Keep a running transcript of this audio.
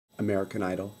American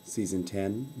Idol Season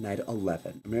 10, Night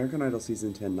 11. American Idol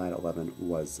Season 10, Night 11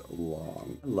 was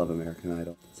long. I love American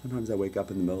Idol. Sometimes I wake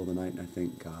up in the middle of the night and I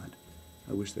think, God,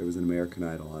 I wish there was an American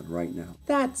Idol on right now.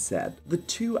 That said, the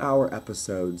 2-hour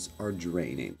episodes are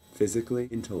draining, physically,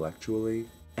 intellectually,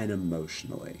 and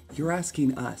emotionally. You're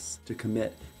asking us to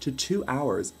commit to 2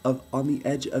 hours of on the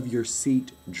edge of your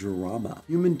seat drama.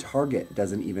 Human Target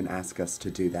doesn't even ask us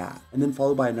to do that. And then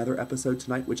followed by another episode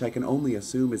tonight, which I can only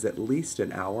assume is at least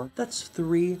an hour. That's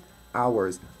 3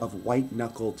 hours of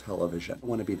white-knuckle television. I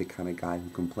want to be the kind of guy who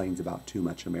complains about too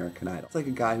much American Idol. It's like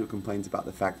a guy who complains about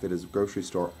the fact that his grocery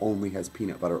store only has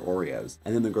peanut butter Oreos,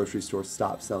 and then the grocery store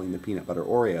stops selling the peanut butter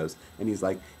Oreos, and he's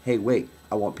like, hey, wait,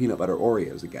 I want peanut butter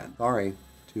Oreos again. Sorry.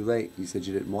 Too late. You said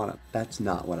you didn't want them. That's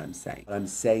not what I'm saying. What I'm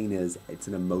saying is it's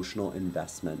an emotional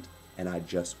investment, and I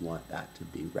just want that to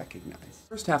be recognized.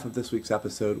 First half of this week's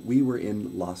episode, we were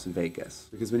in Las Vegas.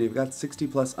 Because when you've got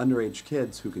 60-plus underage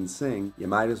kids who can sing, you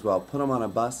might as well put them on a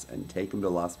bus and take them to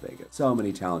Las Vegas. So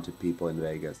many talented people in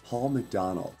Vegas. Paul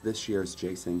McDonald, this year's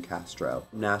Jason Castro.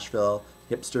 Nashville,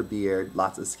 hipster beard,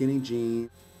 lots of skinny jeans.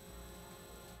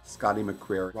 Scotty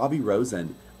McCreery, Robbie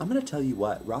Rosen. I'm gonna tell you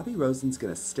what, Robbie Rosen's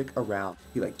gonna stick around.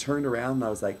 He turned around and I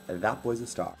was like, that boy's a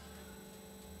star.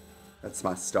 That's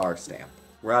my star stamp.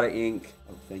 We're out of ink.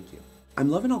 Oh, thank you. I'm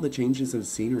loving all the changes of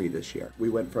scenery this year. We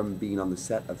went from being on the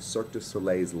set of Cirque du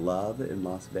Soleil's Love in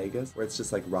Las Vegas, where it's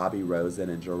just like Robbie Rosen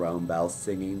and Jerome Bell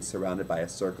singing surrounded by a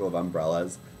circle of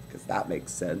umbrellas, because that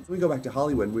makes sense. We go back to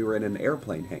Hollywood and we were in an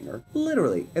airplane hangar.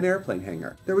 Literally, an airplane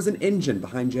hangar. There was an engine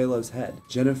behind J-Lo's head.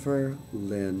 Jennifer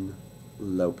Lynn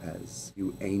Lopez,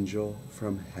 you angel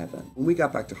from heaven. When we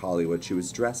got back to Hollywood, she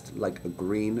was dressed like a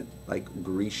green,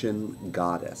 Grecian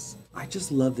goddess. I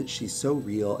just love that she's so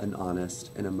real and honest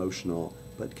and emotional,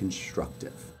 but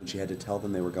constructive. And she had to tell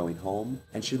them they were going home,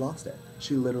 and she lost it.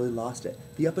 She literally lost it.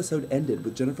 The episode ended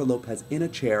with Jennifer Lopez in a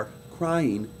chair,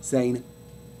 crying, saying,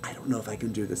 I don't know if I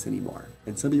can do this anymore.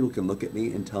 And some people can look at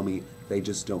me and tell me they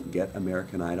just don't get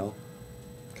American Idol.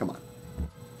 Come on.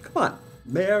 Come on.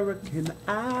 American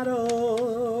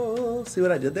Idol. See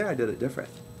what I did there? I did it different.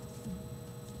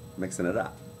 Mixing it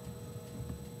up.